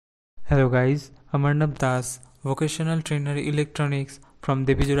Hello guys, Amarnath Das, Vocational Trainer Electronics from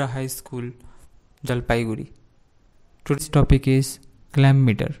Devijura High School, Jalpaiguri. Today's topic is clamp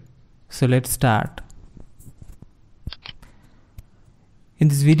meter. So let's start. In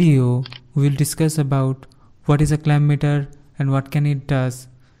this video, we will discuss about what is a clamp meter and what can it does,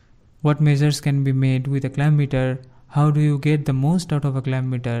 what measures can be made with a clamp meter, how do you get the most out of a clamp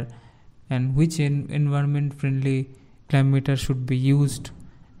meter, and which environment friendly clamp meter should be used,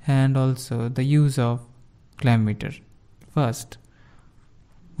 and also the use of clamp meter. First,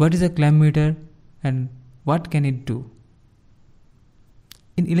 what is a clamp meter and what can it do?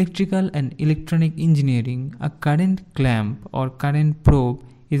 In electrical and electronic engineering, a current clamp or current probe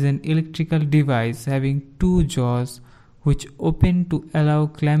is an electrical device having two jaws which open to allow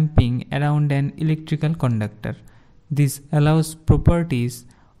clamping around an electrical conductor. This allows properties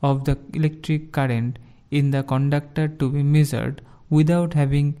of the electric current in the conductor to be measured without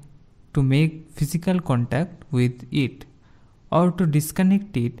having to make physical contact with it or to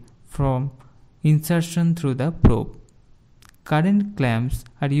disconnect it from insertion through the probe. Current clamps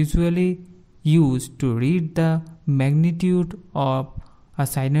are usually used to read the magnitude of a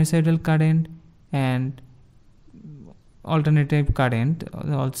sinusoidal current and alternating current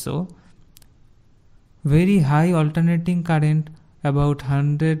also. Very high alternating current about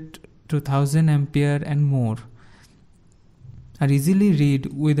 100 to 1000 ampere and more are easily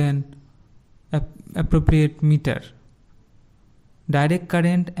read with an appropriate meter. Direct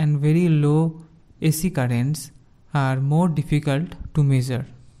current and very low AC currents are more difficult to measure.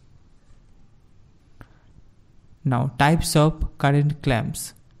 Now, types of current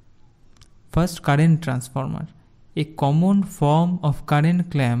clamps. First, current transformer. A common form of current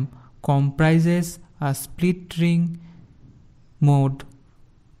clamp comprises a split ring mode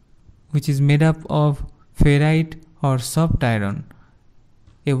which is made up of ferrite or soft iron.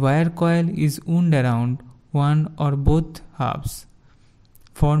 A wire coil is wound around one or both halves,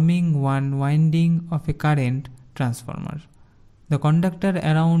 forming one winding of a current transformer. The conductor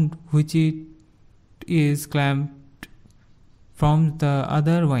around which it is clamped from the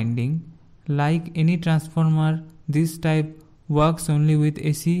other winding. Like any transformer, this type works only with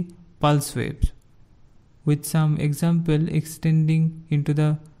AC pulse waves, with some example extending into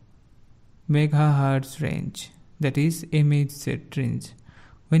the megahertz range, that is MHz range.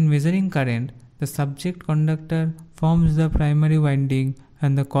 When measuring current, the subject conductor forms the primary winding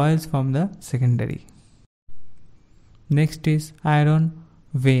and the coils form the secondary. Next is iron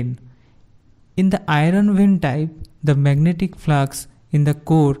vein. In the iron vein type, the magnetic flux in the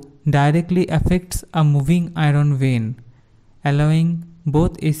core directly affects a moving iron vein, allowing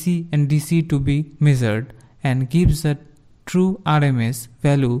both AC and DC to be measured and gives a true RMS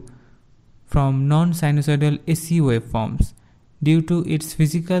value from non-sinusoidal AC waveforms. Due to its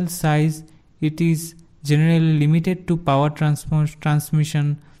physical size, it is generally limited to power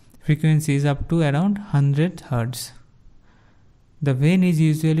transmission frequencies up to around 100 Hz. The vein is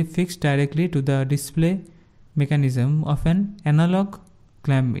usually fixed directly to the display mechanism of an analog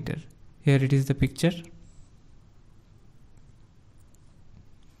clamp meter. Here it is the picture.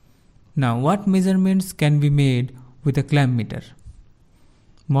 Now, what measurements can be made with a clamp meter?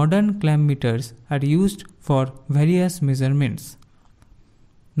 Modern clamp meters are used for various measurements.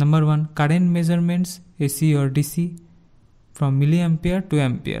 Number 1, current measurements, AC or DC, from milliampere to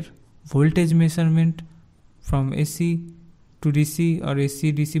ampere. Voltage measurement from AC to DC or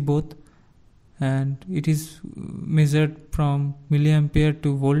AC DC both, and it is measured from milliampere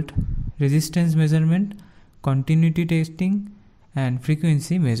to volt. Resistance measurement, continuity testing, and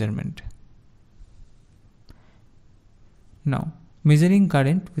frequency measurement. Now, measuring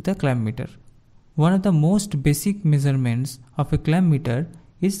current with a clamp meter. One of the most basic measurements of a clamp meter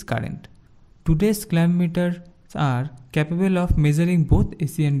is current. Today's clamp meters are capable of measuring both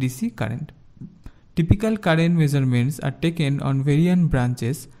AC and DC current. Typical current measurements are taken on varying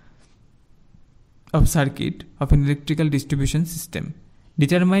branches of circuit of an electrical distribution system.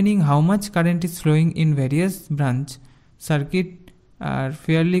 Determining how much current is flowing in various branch circuit are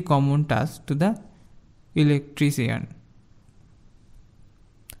fairly common tasks to the electrician.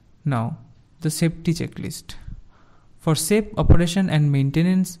 Now, the safety checklist. For safe operation and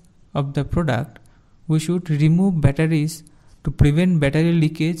maintenance of the product, we should remove batteries to prevent battery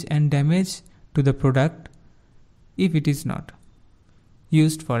leakage and damage to the product if it is not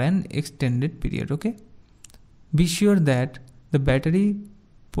used for an extended period. Okay? Be sure that the battery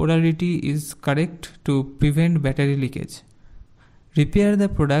polarity is correct to prevent battery leakage. Repair the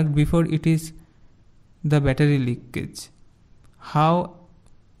product before it is the battery leakage. How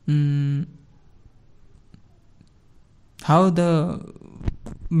the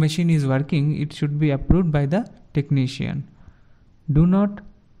machine is working, it should be approved by the technician. Do not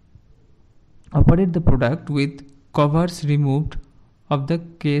operate the product with covers removed of the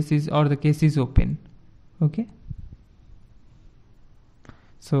case or the case is open. Okay,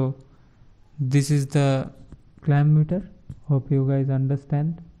 so this is the clamp meter. Hope you guys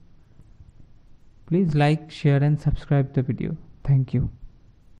understand. Please like, share and subscribe the video. Thank you.